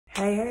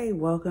Hey,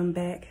 welcome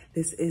back.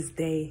 This is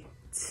day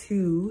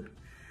 2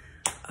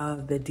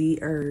 of the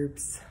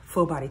Dherbs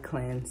Full Body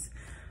Cleanse.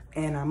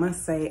 And I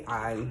must say,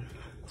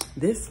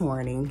 this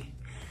morning,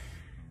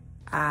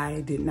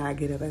 I did not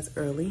get up as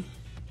early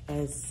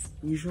as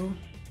usual,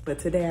 but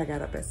today I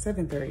got up at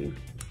 7:30.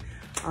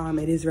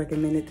 It is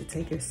recommended to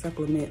take your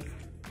supplement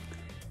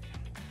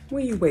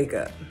when you wake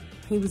up.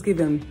 He was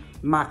given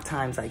mock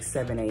times like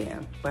 7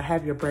 a.m., but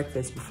have your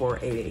breakfast before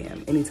 8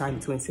 a.m., anytime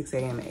between 6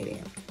 a.m. and 8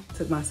 a.m.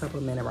 Took my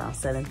supplement around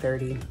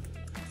 7:30,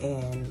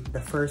 and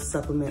the first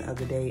supplement of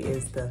the day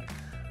is the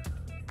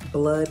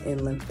blood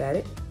and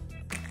lymphatic.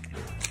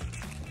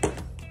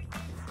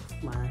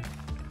 My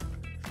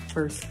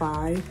first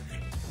 5,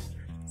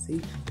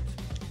 see?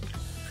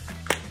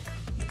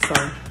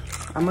 So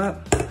I'm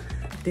up,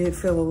 did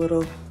feel a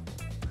little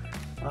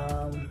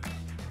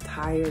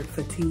tired,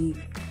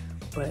 fatigued,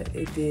 but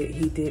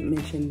he did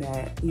mention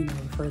that, you know,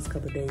 the first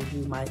couple of days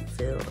you might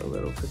feel a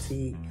little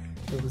fatigued.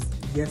 It was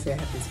yesterday, I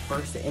had this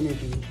burst of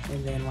energy,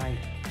 and then like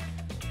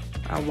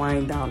I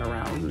wind down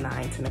around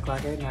 9, 10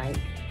 o'clock at night,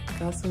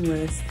 got some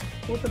rest,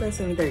 woke up at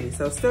 7:30.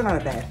 So still not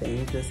a bad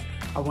thing, just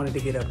I wanted to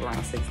get up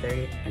around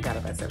 6:30. I got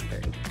up at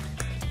 7:30,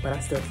 but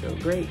I still feel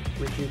great,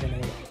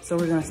 rejuvenated. So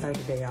we're gonna start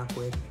the day off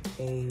with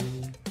a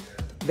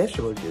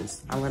vegetable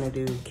juice. I'm gonna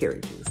do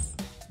carrot juice.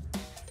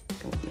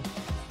 Come with me.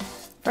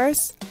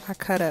 First, I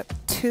cut up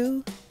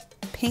 2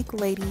 Pink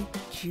Lady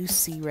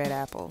juicy red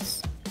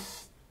apples.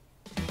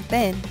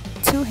 Then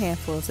 2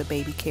 handfuls of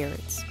baby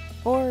carrots,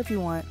 or if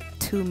you want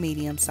 2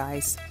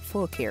 medium-sized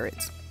full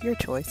carrots, your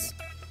choice.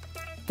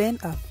 Then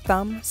a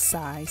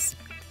thumb-sized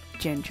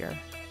ginger.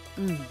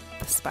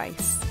 The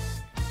spice.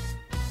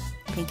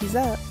 Pinkies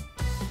up.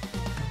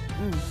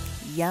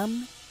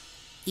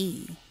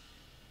 Yum-y.